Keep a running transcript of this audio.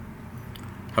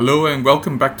Hello and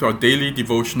welcome back to our daily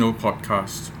devotional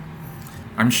podcast.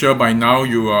 I'm sure by now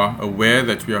you are aware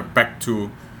that we are back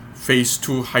to phase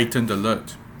 2 heightened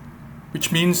alert,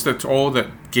 which means that all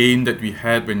that gain that we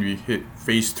had when we hit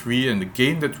phase 3 and the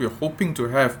gain that we are hoping to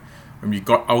have when we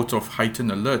got out of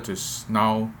heightened alert is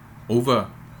now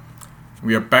over.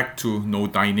 We are back to no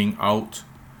dining out.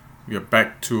 We are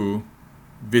back to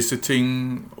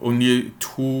visiting only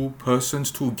two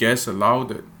guests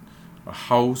allowed at a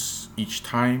house each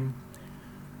time.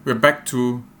 We're back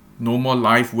to no more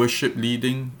live worship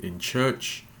leading in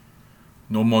church,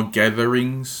 no more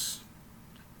gatherings.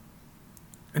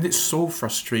 And it's so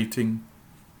frustrating.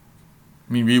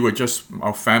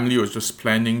 Our family was just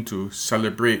planning to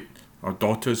celebrate our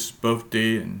daughter's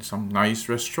birthday in some nice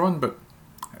restaurant, but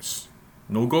that's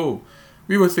no go.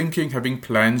 We were having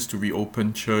plans to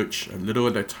reopen church a little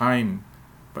at a time,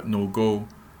 but no go.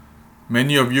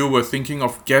 Many of you were thinking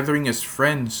of gathering as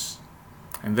friends,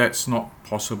 and that's not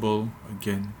possible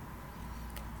again.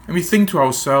 And we think to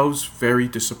ourselves very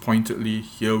disappointedly,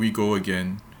 here we go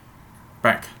again,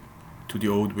 back to the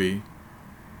old way.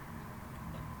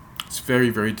 It's very,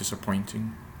 very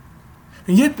disappointing.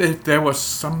 And yet there was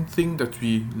something that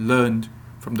we learned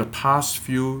from the past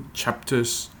few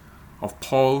chapters of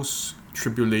Paul's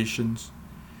tribulations.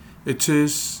 It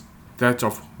is that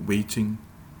of waiting.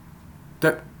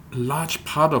 That large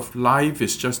part of life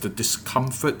is just the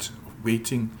discomfort of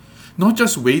waiting. Not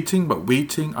just waiting, but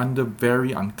waiting under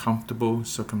very uncomfortable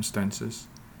circumstances.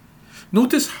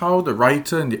 Notice how the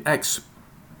writer in the Acts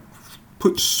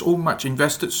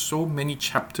invested so many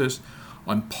chapters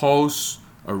on Paul's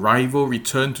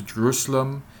return to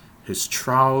Jerusalem, his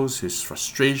trials, his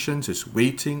frustrations, his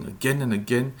waiting again and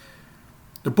again.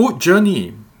 The boat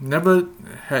journey never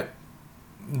had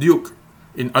Luke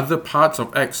in other parts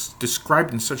of Acts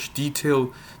described in such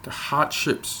detail the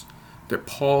hardships that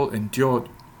Paul endured,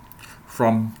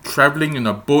 from traveling in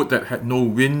a boat that had no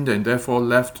wind and therefore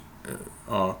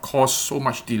caused so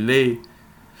much delay,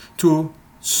 to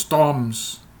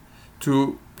storms,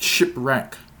 to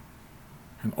shipwreck,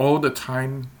 and all the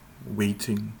time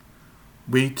waiting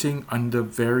under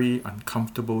very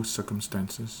uncomfortable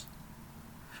circumstances.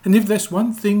 And if there's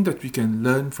one thing that we can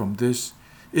learn from this,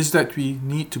 is that we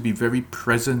need to be very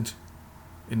present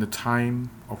in the time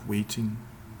of waiting.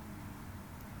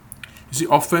 You see,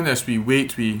 often as we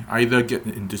wait, we either get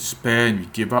in despair and we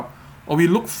give up, or we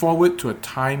look forward to a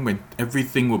time when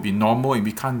everything will be normal and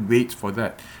we can't wait for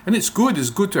that. And it's good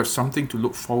to have something to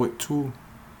look forward to.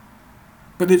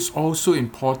 But it's also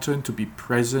important to be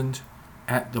present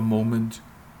at the moment,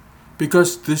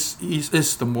 because this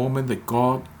is the moment that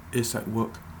God is at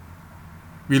work.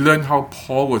 We learn how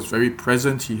Paul was very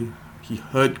present. He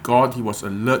heard God. He was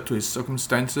alert to his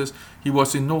circumstances. He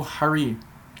was in no hurry,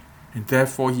 and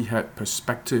therefore he had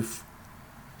perspective.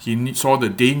 He saw the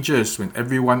dangers when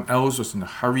everyone else was in a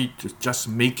hurry to just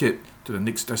make it to the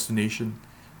next destination.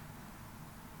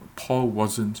 But Paul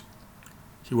wasn't.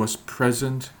 He was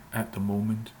present at the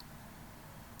moment.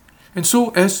 And so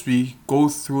as we go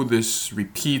through this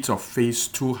repeat of phase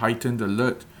 2 heightened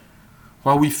alert,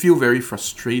 while we feel very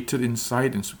frustrated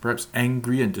inside and perhaps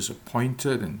angry and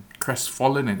disappointed and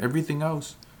crestfallen and everything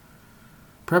else,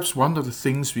 perhaps one of the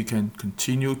things we can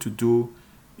continue to do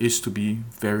is to be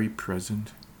very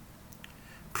present.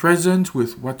 Present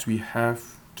with what we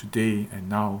have today and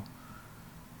now.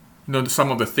 Some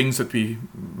of the things that we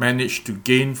managed to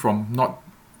gain from not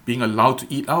being allowed to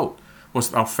eat out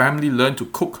was our family learned to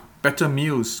cook better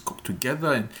meals, cook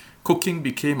together, and cooking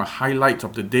became a highlight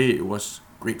of the day. It was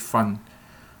great fun.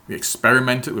 We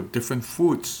experimented with different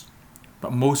foods,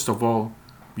 but most of all,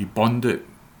 we bonded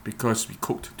because we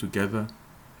cooked together.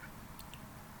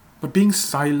 But being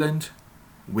silent,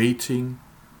 waiting,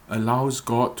 allows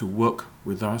God to work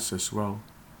with us as well.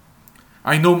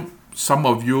 I know some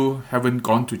of you haven't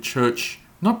gone to church,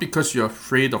 not because you're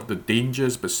afraid of the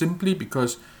dangers, but simply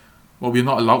because, we're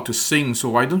not allowed to sing. So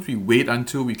why don't we wait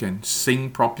until we can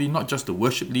sing properly? Not just the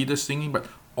worship leader singing, but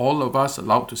all of us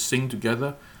allowed to sing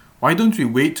together. Why don't we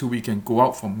wait till we can go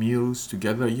out for meals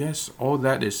together? Yes, all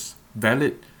that is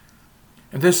valid.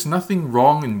 And there's nothing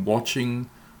wrong in watching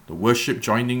the worship,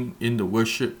 joining in the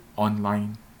worship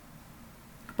online.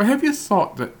 But have you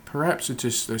thought that perhaps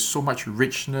there's so much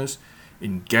richness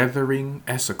in gathering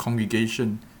as a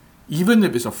congregation, even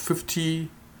if it's a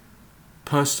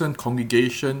 50-person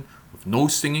congregation with no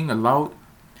singing allowed,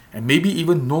 and maybe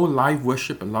even no live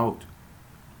worship allowed,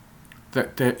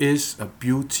 that there is a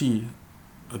beauty,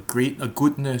 a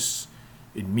goodness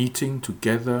in meeting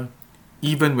together,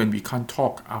 even when we can't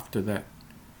talk after that.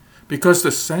 Because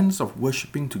the sense of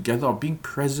worshiping together, of being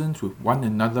present with one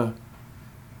another,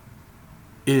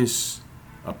 is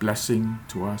a blessing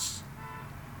to us.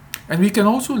 And we can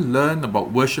also learn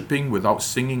about worshiping without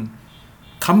singing.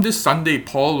 Come this Sunday,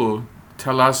 Paul will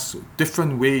tell us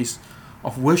different ways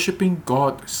of worshiping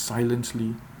God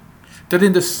silently. That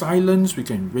in the silence we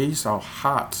can raise our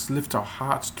hearts, lift our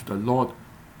hearts to the Lord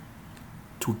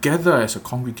together as a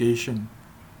congregation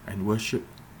and worship.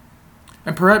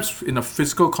 And perhaps in a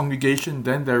physical congregation,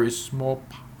 then there is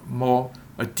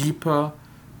a deeper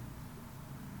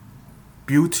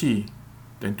beauty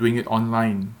than doing it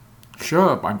online.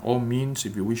 Sure, by all means,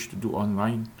 if you wish to do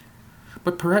online.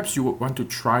 But perhaps you would want to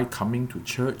try coming to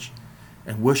church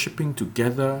and worshiping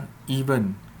together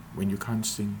even when you can't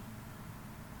sing.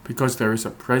 Because there is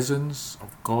a presence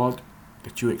of God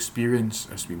that you experience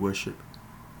as we worship.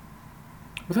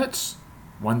 Well, that's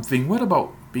one thing. What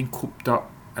about being cooped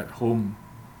up at home?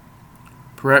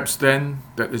 Perhaps then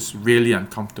that is really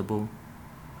uncomfortable.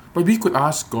 But we could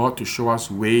ask God to show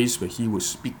us ways where He will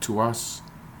speak to us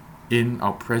in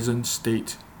our present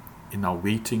state, in our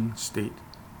waiting state.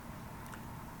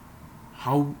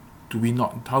 How do we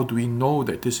know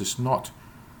that this is not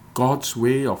God's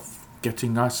way of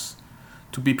getting us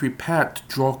to be prepared to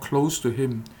draw close to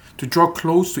Him, to draw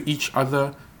close to each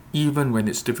other even when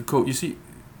it's difficult? You see,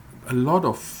 a lot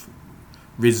of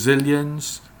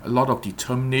resilience, a lot of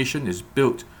determination is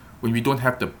built when we don't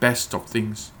have the best of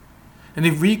things. And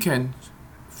if we can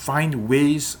find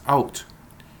ways out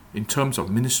in terms of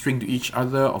ministering to each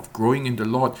other, of growing in the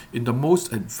Lord in the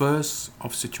most adverse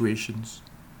of situations,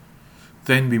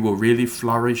 then we will really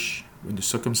flourish when the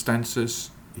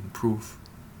circumstances improve.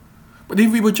 But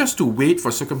if we were just to wait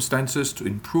for circumstances to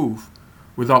improve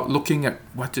without looking at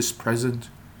what is present,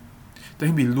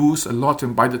 then we lose a lot,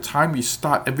 and by the time we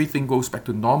start, everything goes back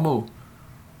to normal.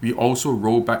 We also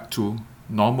roll back to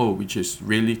normal, which is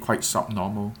really quite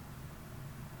subnormal.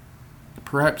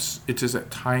 Perhaps it is at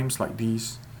times like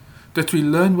these that we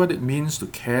learn what it means to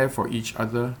care for each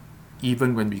other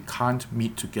even when we can't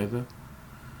meet together.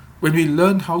 When we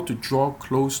learn how to draw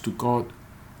close to God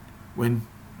when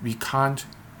we can't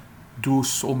do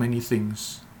so many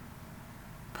things.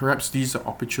 Perhaps these are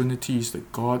opportunities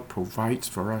that God provides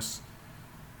for us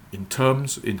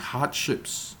in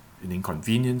hardships, in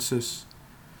inconveniences,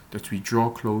 that we draw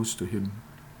close to Him.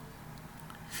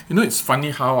 You know, it's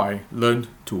funny how I learned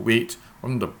to wait.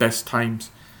 One of the best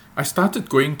times. I started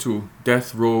going to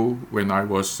death row when I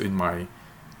was in my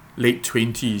late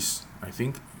 20s, I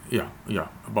think. Yeah,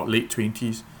 about late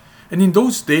 20s. And in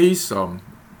those days, old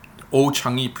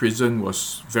Changi prison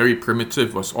was very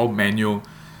primitive, was all manual.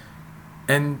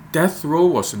 And death row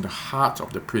was in the heart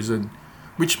of the prison,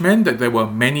 which meant that there were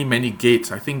many, many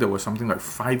gates. I think there was something like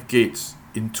 5 gates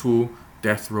into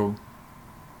death row.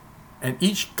 And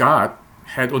each guard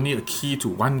had only a key to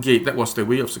one gate. That was their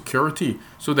way of security,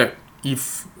 so that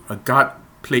if a guard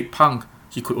played punk,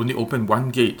 he could only open one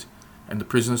gate and the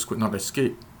prisoners could not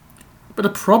escape. But the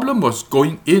problem was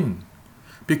going in,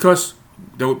 because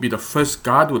there would be the first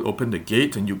guard who would open the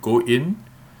gate and you go in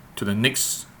to the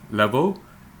next level,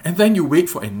 and then you wait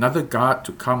for another guard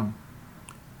to come.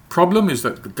 Problem is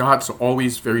that the guards are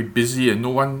always very busy, and no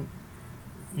one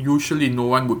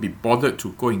would be bothered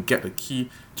to go and get a key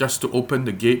just to open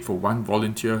the gate for one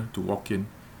volunteer to walk in.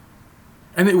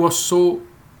 And it was so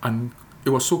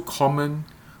common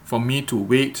for me to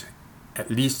wait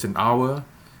at least an hour,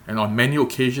 and on many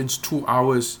occasions 2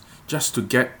 hours, just to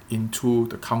get into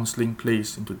the counseling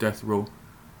place, into death row.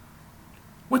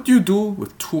 What do you do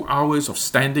with 2 hours of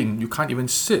standing? You can't even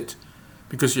sit,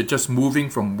 because you're just moving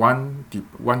from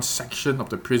one section of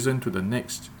the prison to the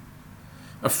next.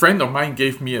 A friend of mine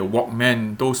gave me a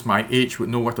Walkman. Those my age would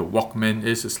know what a Walkman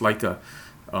is. It's like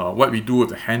what we do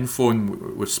with a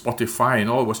handphone with Spotify and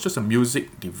all. It was just a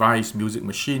music device, music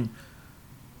machine.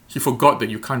 He forgot that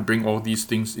you can't bring all these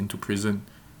things into prison.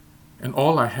 And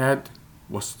all I had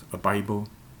was a Bible.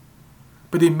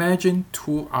 But imagine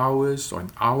 2 hours or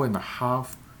an hour and a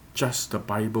half, just the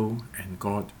Bible and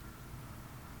God.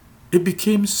 It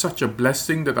became such a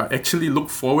blessing that I actually look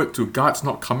forward to guards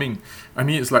not coming. I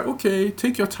mean, it's like, okay,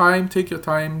 take your time.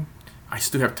 I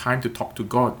still have time to talk to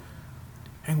God.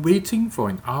 And waiting for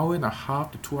an hour and a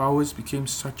half to 2 hours became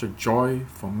such a joy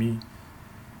for me,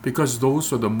 because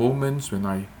those were the moments when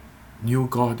I knew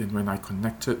God and when I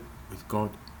connected with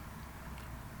God.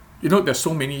 You know, there's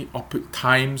so many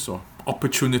times or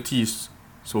opportunities,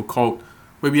 so-called,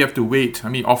 where we have to wait. I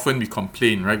mean, often we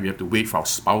complain, right? We have to wait for our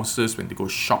spouses when they go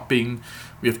shopping.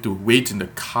 We have to wait in the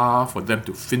car for them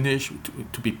to finish,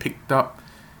 to be picked up.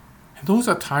 And those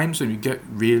are times when we get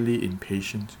really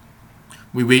impatient.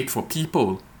 We wait for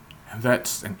people, and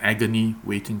that's an agony,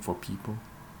 waiting for people.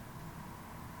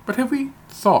 But have we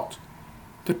thought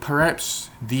that perhaps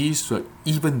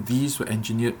even these were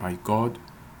engineered by God,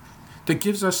 that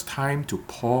gives us time to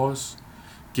pause,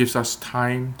 gives us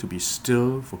time to be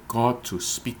still for God to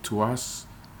speak to us,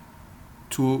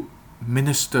 to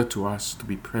minister to us, to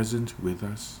be present with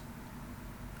us.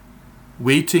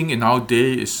 Waiting in our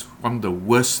day is one of the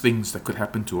worst things that could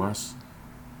happen to us.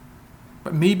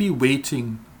 But maybe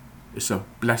waiting is a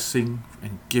blessing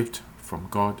and gift from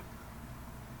God.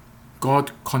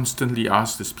 God constantly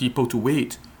asked his people to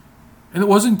wait. And it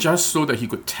wasn't just so that he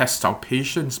could test our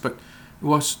patience, but it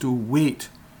was to wait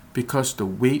because the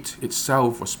wait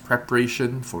itself was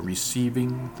preparation for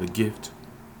receiving the gift.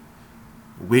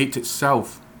 Wait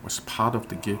itself was part of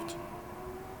the gift.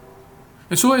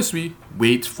 And so as we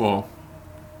wait for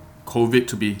COVID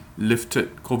to be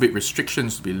lifted, COVID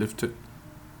restrictions to be lifted,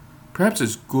 perhaps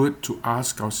it's good to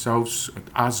ask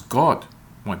God,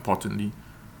 more importantly,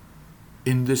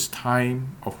 in this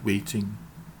time of waiting,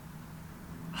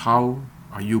 how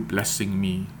are you blessing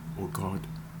me, O God?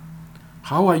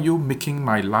 How are you making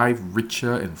my life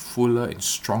richer and fuller and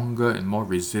stronger and more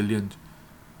resilient?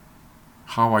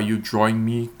 How are you drawing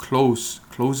me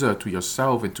closer to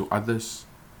yourself and to others?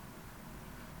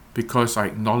 Because I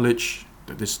acknowledge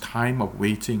that this time of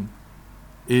waiting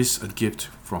is a gift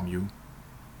from you.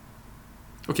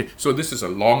 Okay, so this is a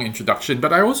long introduction,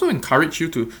 but I also encourage you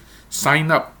to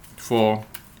sign up for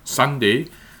Sunday.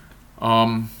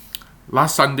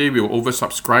 Last Sunday we were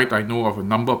oversubscribed. I know of a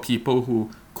number of people who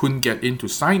couldn't get in to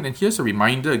sign. And here's a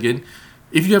reminder again,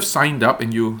 if you have signed up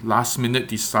and you last minute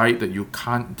discover that you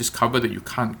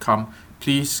can't come,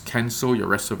 please cancel your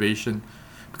reservation.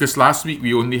 Because last week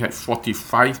we only had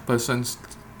 45 persons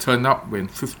turn up when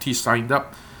 50 signed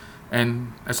up.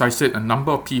 And as I said, a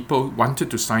number of people wanted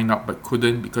to sign up but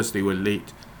couldn't because they were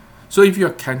late. So if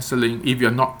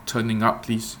you're not turning up,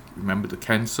 please remember to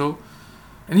cancel.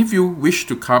 And if you wish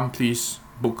to come, please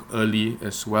book early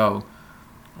as well.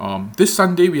 This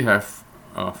Sunday we have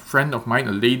a friend of mine,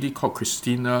 a lady called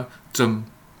Christina Zheng.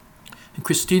 And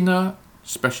Christina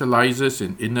specializes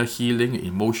in inner healing,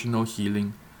 emotional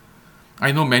healing.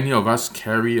 I know many of us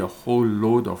carry a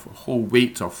whole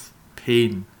weight of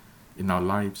pain in our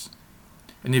lives.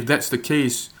 And if that's the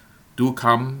case, do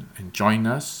come and join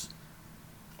us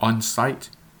on site.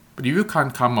 But if you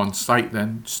can't come on site,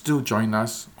 then still join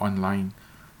us online.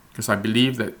 Because I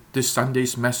believe that this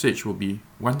Sunday's message will be,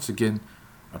 once again,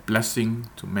 a blessing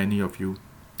to many of you.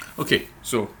 Okay,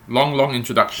 so long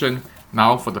introduction.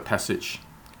 Now for the passage.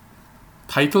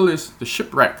 Title is The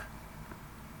Shipwreck.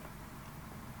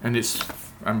 And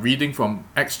I'm reading from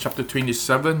Acts chapter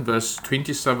 27, verse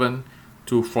 27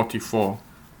 to 44.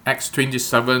 Acts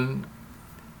 27,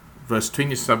 verse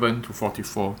 27 to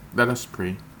 44. Let us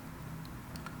pray.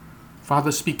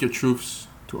 Father, speak your truths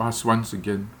to us once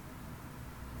again,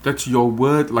 that your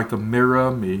word like a mirror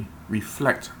may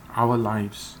reflect our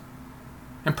lives.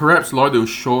 And perhaps, Lord, it will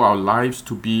show our lives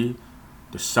to be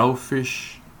the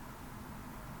selfish,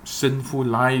 sinful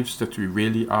lives that we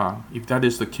really are. If that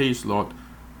is the case, Lord,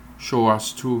 show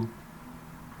us too.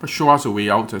 But show us a way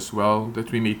out as well,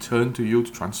 that we may turn to you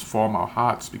to transform our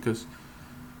hearts, because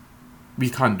we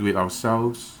can't do it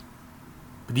ourselves.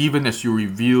 But even as you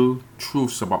reveal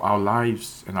truths about our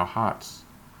lives and our hearts,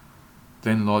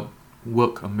 then, Lord,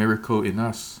 work a miracle in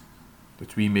us,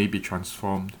 that we may be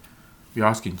transformed. We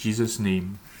ask in Jesus'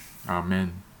 name.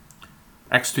 Amen.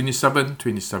 Acts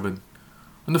 27:27.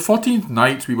 On the 14th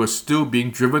night, we were still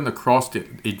being driven across the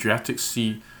Adriatic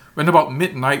Sea, when about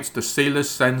midnight the sailors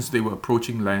sensed they were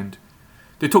approaching land.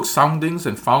 They took soundings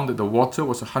and found that the water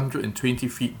was 120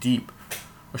 feet deep.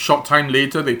 A short time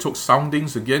later, they took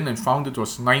soundings again and found it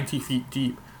was 90 feet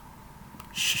deep.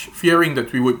 Fearing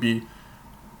that we would be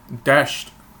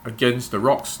dashed against the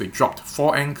rocks, they dropped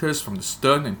 4 anchors from the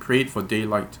stern and prayed for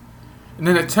daylight. In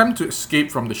an attempt to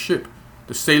escape from the ship,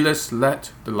 the sailors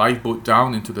let the lifeboat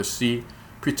down into the sea,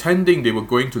 pretending they were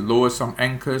going to lower some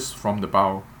anchors from the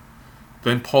bow.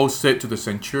 Then Paul said to the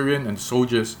centurion and the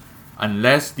soldiers,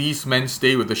 "Unless these men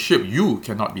stay with the ship, you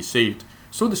cannot be saved."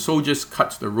 So the soldiers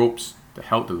cut the ropes that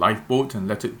held the lifeboat and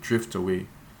let it drift away.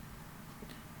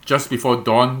 Just before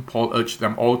dawn, Paul urged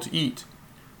them all to eat.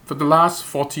 "For the last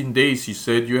 14 days," he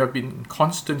said, "you have been in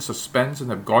constant suspense and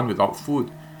have gone without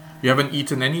food. You haven't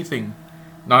eaten anything.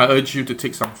 Now I urge you to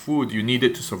take some food. You need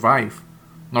it to survive.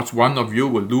 Not one of you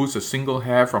will lose a single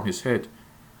hair from his head."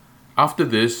 After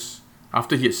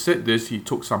he had said this, he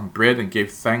took some bread and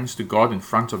gave thanks to God in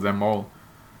front of them all.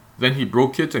 Then he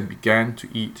broke it and began to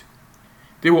eat.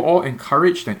 They were all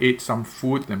encouraged and ate some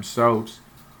food themselves.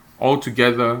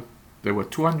 Altogether, there were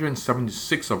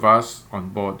 276 of us on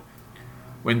board.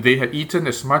 When they had eaten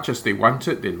as much as they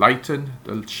wanted, they lightened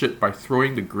the ship by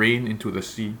throwing the grain into the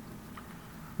sea.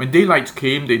 When daylight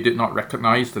came, they did not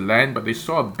recognize the land, but they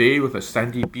saw a bay with a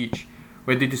sandy beach,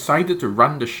 where they decided to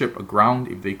run the ship aground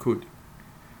if they could.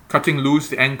 Cutting loose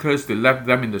the anchors, they left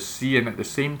them in the sea and at the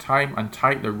same time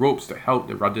untied the ropes that held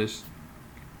the rudders.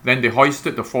 Then they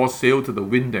hoisted the foresail to the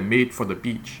wind and made for the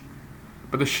beach.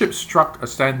 But the ship struck a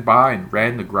sandbar and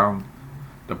ran aground.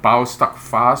 The bow stuck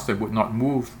fast and would not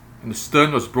move, and the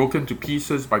stern was broken to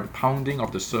pieces by the pounding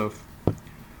of the surf.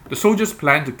 The soldiers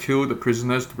planned to kill the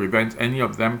prisoners to prevent any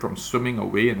of them from swimming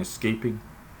away and escaping.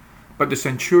 But the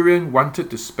centurion wanted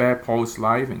to spare Paul's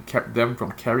life and kept them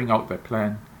from carrying out their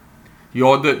plan. He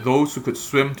ordered those who could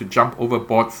swim to jump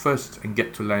overboard first and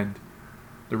get to land.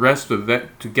 The rest were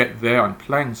to get there on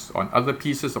planks or on other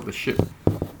pieces of the ship.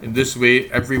 In this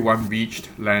way, everyone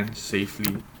reached land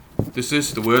safely. This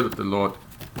is the word of the Lord.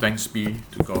 Thanks be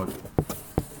to God.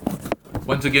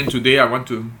 Once again today, I want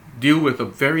to deal with a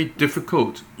very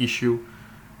difficult issue,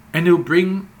 and it will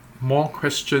bring more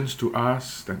questions to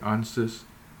us than answers.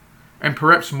 And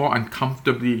perhaps more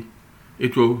uncomfortably,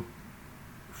 it will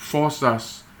force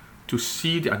us to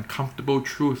see the uncomfortable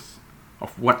truth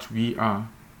of what we are.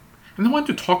 And I want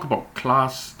to talk about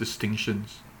class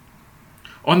distinctions.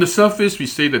 On the surface, we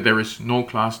say that there is no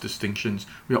class distinctions.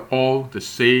 We are all the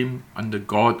same under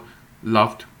God,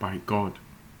 loved by God.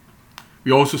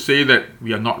 We also say that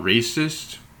we are not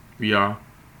racist. We are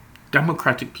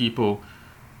democratic people,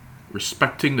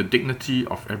 respecting the dignity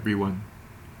of everyone.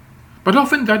 But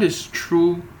often that is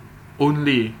true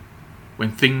only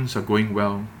when things are going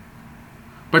well.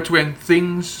 But when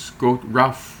things go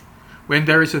rough, when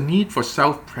there is a need for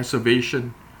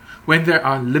self-preservation, when there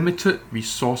are limited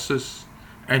resources,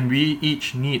 and we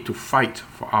each need to fight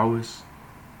for ours,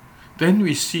 then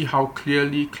we see how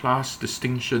clearly class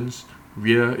distinctions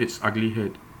rear its ugly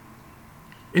head.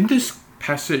 In this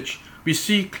passage, we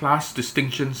see class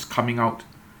distinctions coming out.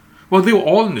 Well, they were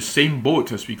all in the same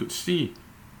boat, as we could see.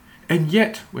 And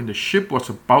yet, when the ship was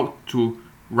about to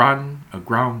run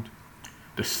aground,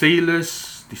 the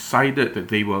sailors decided that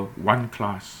they were one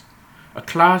class, a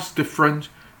class different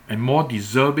and more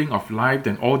deserving of life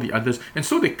than all the others. And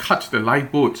so they cut the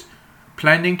lifeboats,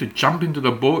 planning to jump into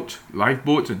the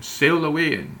lifeboats, and sail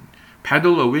away and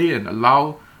paddle away and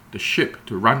allow the ship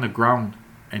to run aground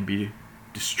and be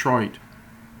destroyed.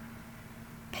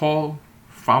 Paul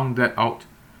found that out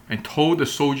and told the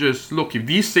soldiers, look, if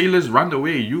these sailors run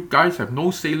away, you guys have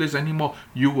no sailors anymore,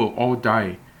 you will all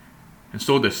die. And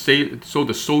so the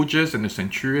soldiers and the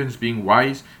centurions, being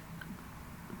wise,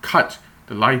 cut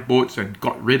the lifeboats and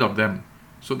got rid of them,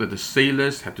 so that the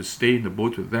sailors had to stay in the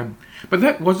boat with them. But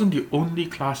that wasn't the only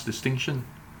class distinction.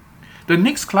 The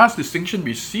next class distinction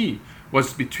we see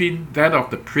was between that of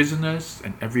the prisoners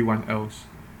and everyone else.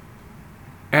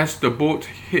 As the boat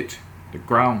hit the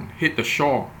ground, hit the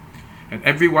shore, and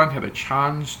everyone had a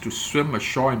chance to swim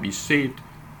ashore and be saved,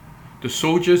 the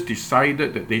soldiers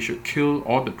decided that they should kill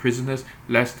all the prisoners,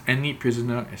 lest any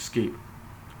prisoner escape.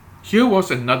 Here was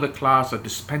another class, a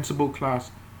dispensable class.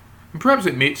 And perhaps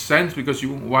it made sense because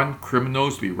you want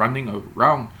criminals to be running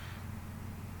around.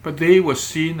 But they were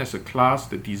seen as a class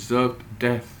that deserved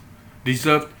death,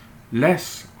 deserved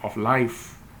less of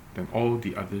life than all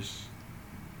the others.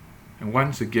 And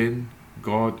once again,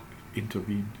 God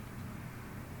intervened.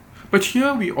 But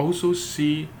here we also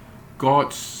see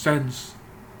God's sense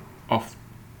of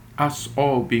us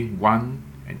all being one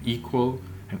and equal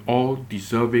and all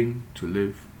deserving to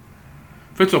live.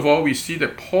 First of all, we see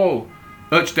that Paul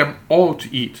urged them all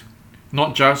to eat,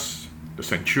 not just the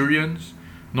centurions,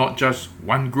 not just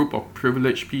one group of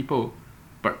privileged people,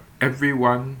 but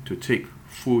everyone to take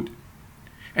food.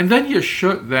 And then he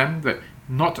assured them that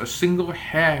not a single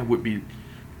hair would be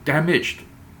damaged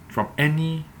from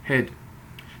any head.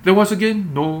 There was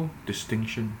again no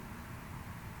distinction.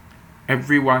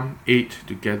 Everyone ate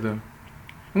together.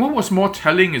 And what was more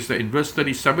telling is that in verse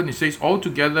 37 it says,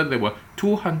 altogether there were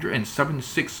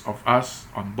 276 of us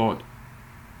on board.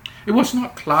 It was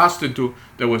not classed into,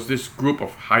 there was this group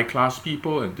of high-class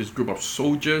people and this group of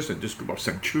soldiers and this group of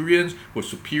centurions who were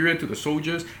superior to the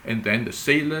soldiers, and then the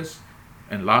sailors,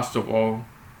 and last of all,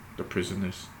 the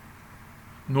prisoners.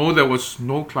 No, there was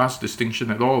no class distinction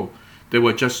at all. There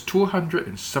were just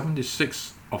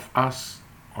 276 of us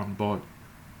on board.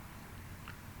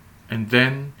 And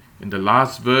then in the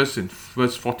last verse, in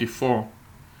verse 44,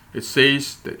 it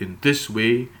says that in this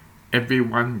way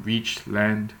everyone reached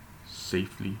land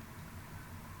safely.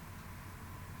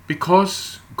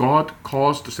 Because God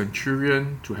caused the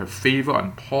centurion to have favor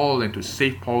on Paul and to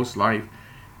save Paul's life,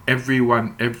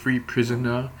 everyone, every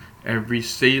prisoner every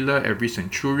sailor, every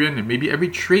centurion, and maybe every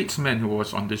tradesman who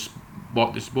was on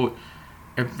board this boat,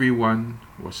 everyone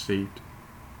was saved.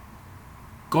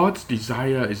 God's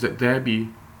desire is that there be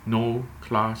no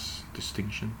class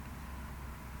distinction.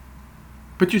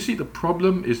 But you see, the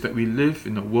problem is that we live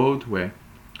in a world where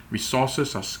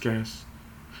resources are scarce.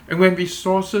 And when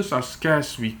resources are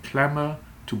scarce, we clamor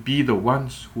to be the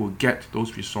ones who will get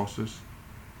those resources.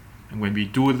 And when we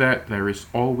do that, there is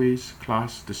always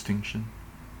class distinction.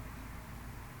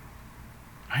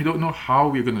 I don't know how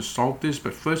we're going to solve this,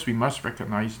 but first we must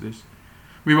recognize this.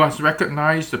 We must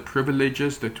recognize the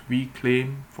privileges that we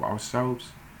claim for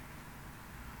ourselves.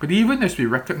 But even as we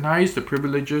recognize the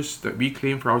privileges that we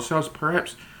claim for ourselves,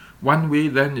 perhaps one way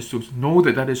then is to know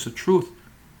that that is the truth,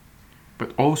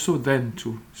 but also then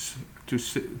to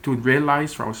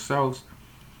realize for ourselves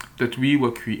that we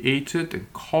were created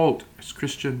and called as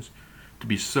Christians to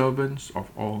be servants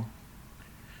of all.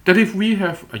 That if we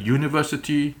have a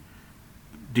university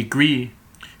degree,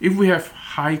 if we have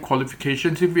high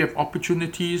qualifications, if we have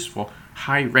opportunities for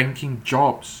high-ranking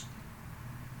jobs,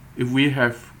 if we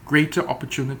have greater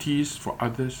opportunities for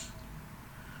others,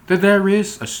 that there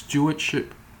is a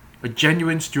stewardship, a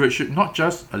genuine stewardship, not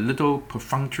just a little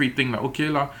perfunctory thing like, okay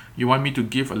lah, you want me to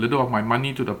give a little of my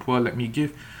money to the poor, let me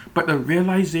give, but a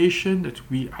realization that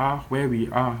we are where we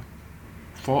are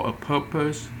for a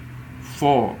purpose,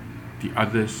 for the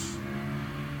others.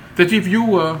 That if you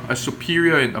were a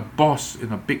superior and a boss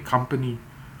in a big company,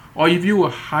 or if you were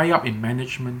high up in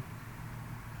management,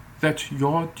 that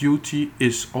your duty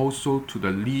is also to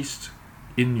the least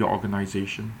in your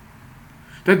organization.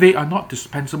 That they are not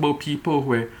dispensable people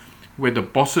where the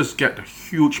bosses get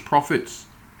huge profits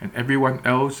and everyone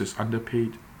else is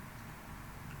underpaid.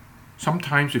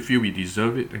 Sometimes we feel we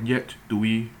deserve it, and yet do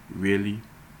we really?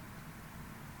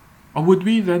 Or would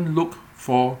we then look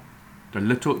for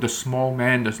the small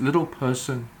man, this little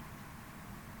person,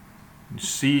 and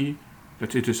see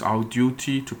that it is our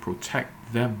duty to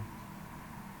protect them?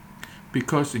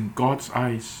 Because in God's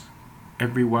eyes,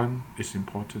 everyone is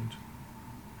important.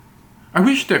 I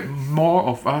wish that more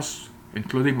of us,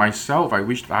 including myself, I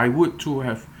wish that I would too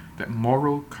have that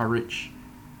moral courage.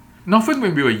 And often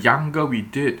when we were younger, we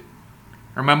did.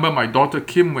 I remember my daughter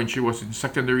Kim when she was in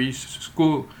secondary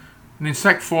school, and in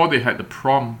Sec 4 they had the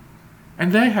prom.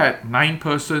 And they had 9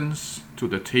 persons to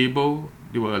the table.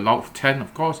 They were allowed 10,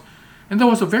 of course. And there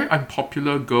was a very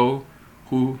unpopular girl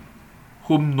whom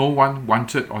no one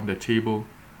wanted on the table.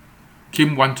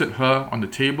 Kim wanted her on the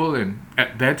table, and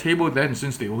at their table then,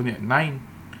 since they only had 9.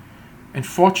 And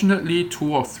fortunately,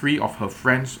 2 or 3 of her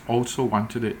friends also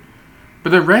wanted it. But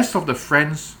the rest of the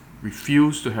friends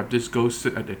refused to have this girl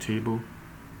sit at the table.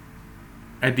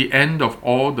 At the end of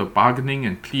all the bargaining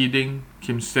and pleading,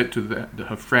 Kim said to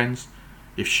her friends,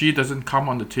 "If she doesn't come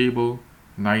on the table,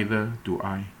 neither do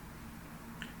I."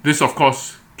 This, of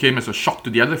course, came as a shock to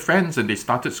the other friends, and they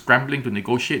started scrambling to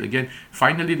negotiate again.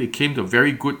 Finally, they came to a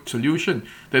very good solution,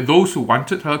 that those who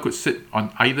wanted her could sit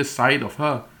on either side of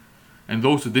her, and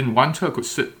those who didn't want her could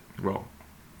sit, well,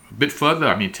 a bit further.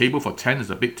 I mean, a table for 10 is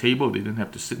a big table. They didn't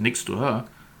have to sit next to her.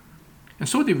 And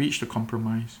so they reached a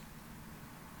compromise.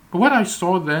 But what I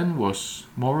saw then was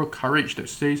moral courage that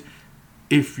says,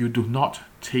 if you do not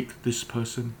take this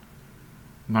person,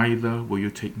 neither will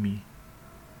you take me.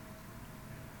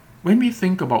 When we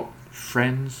think about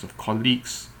friends, of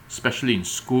colleagues, especially in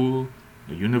school,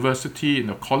 the university, and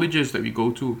the colleges that we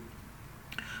go to,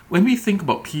 when we think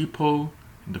about people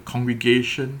in the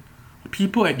congregation,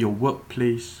 people at your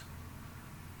workplace,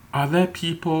 are there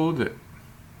people that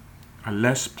are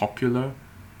less popular,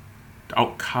 the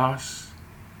outcasts?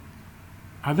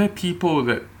 Are there people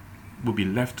that will be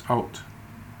left out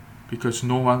because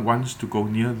no one wants to go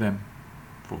near them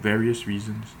for various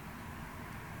reasons?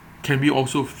 Can we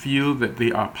also feel that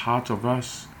they are part of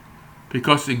us?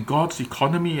 Because in God's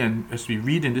economy, and as we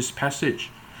read in this passage,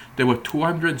 there were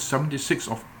 276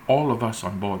 of all of us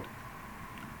on board.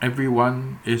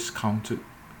 Everyone is counted.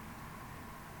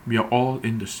 We are all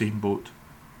in the same boat.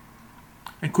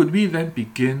 And could we then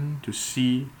begin to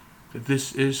see that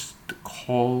this is the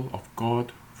call of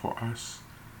God for us?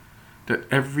 That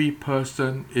every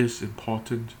person is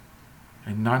important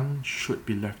and none should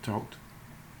be left out.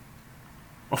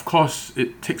 Of course,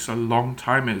 it takes a long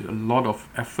time and a lot of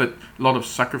effort, a lot of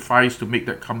sacrifice to make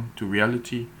that come to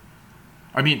reality.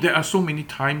 I mean, there are so many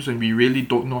times when we really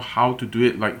don't know how to do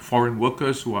it, like foreign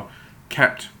workers who are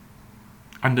kept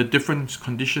under different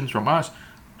conditions from us.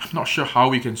 I'm not sure how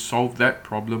we can solve that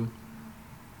problem.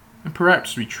 And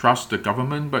perhaps we trust the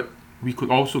government, but we could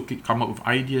also come up with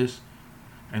ideas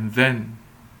and then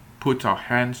put our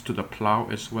hands to the plow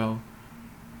as well.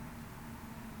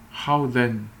 How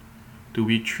then do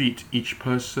we treat each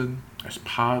person as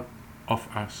part of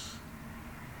us?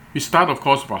 We start, of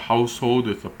course, with our household,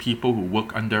 with the people who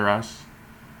work under us,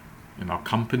 in our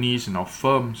companies, in our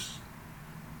firms,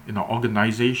 in our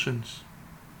organizations.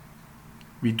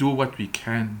 We do what we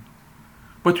can.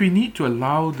 But we need to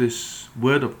allow this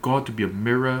Word of God to be a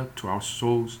mirror to our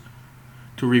souls,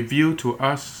 to reveal to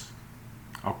us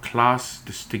our class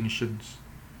distinctions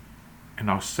and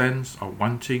our sense of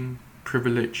wanting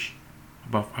privilege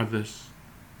above others,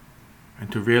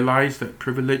 and to realize that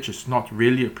privilege is not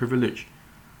really a privilege,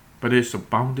 but it is a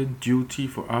bounden duty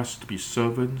for us to be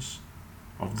servants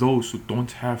of those who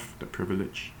don't have the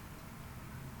privilege,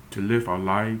 to live our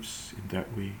lives in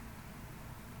that way.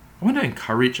 I want to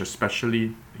encourage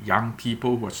especially young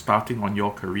people who are starting on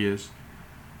your careers,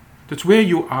 that where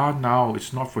you are now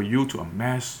is not for you to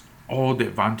amass all the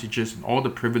advantages and all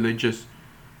the privileges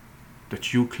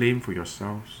that you claim for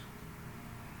yourselves.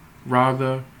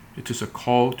 Rather, it is a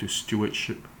call to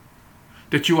stewardship,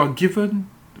 that you are given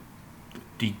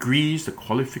the degrees, the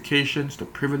qualifications, the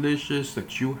privileges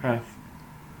that you have,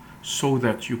 so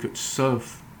that you could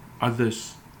serve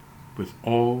others with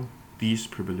all these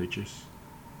privileges.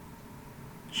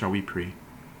 Shall we pray?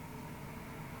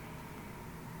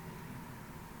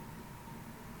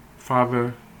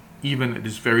 Father, even at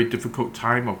this very difficult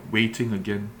time of waiting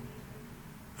again,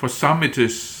 for some it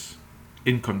is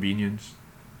inconvenience.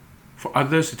 For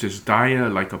others it is dire,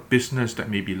 like a business that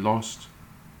may be lost,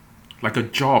 like a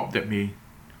job that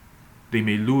they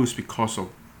may lose because of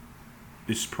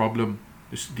this problem,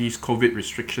 these COVID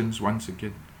restrictions once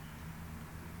again.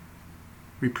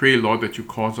 We pray, Lord, that you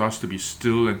cause us to be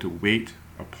still and to wait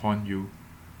upon you.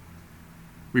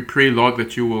 We pray, Lord,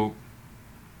 that you will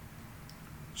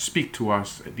speak to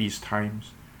us at these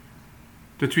times,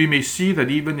 that we may see that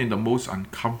even in the most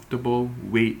uncomfortable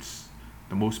waits,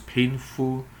 the most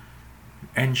painful,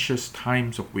 anxious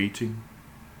times of waiting,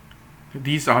 that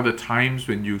these are the times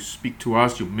when you speak to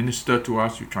us, you minister to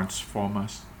us, you transform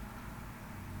us,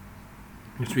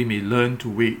 that we may learn to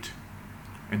wait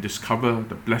and discover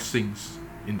the blessings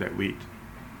in that wait.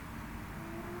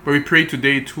 But we pray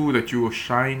today too that you will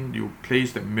shine, you will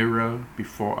place that mirror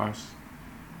before us,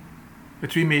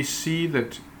 that we may see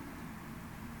that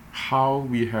how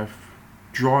we have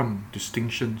drawn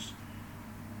distinctions,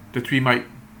 that we might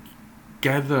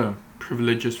gather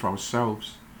privileges for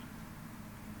ourselves.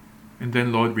 And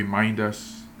then, Lord, remind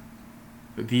us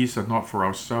that these are not for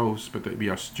ourselves, but that we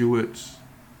are stewards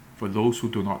for those who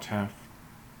do not have.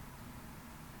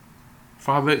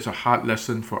 Father, it's a hard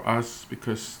lesson for us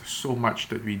because there's so much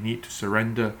that we need to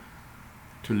surrender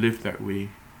to live that way.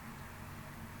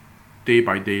 Day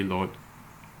by day, Lord,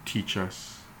 teach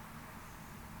us.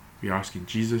 We ask in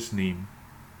Jesus' name.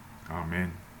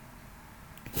 Amen.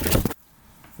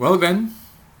 Well then,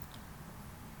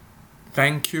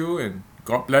 thank you and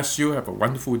God bless you. Have a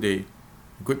wonderful day.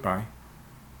 Goodbye.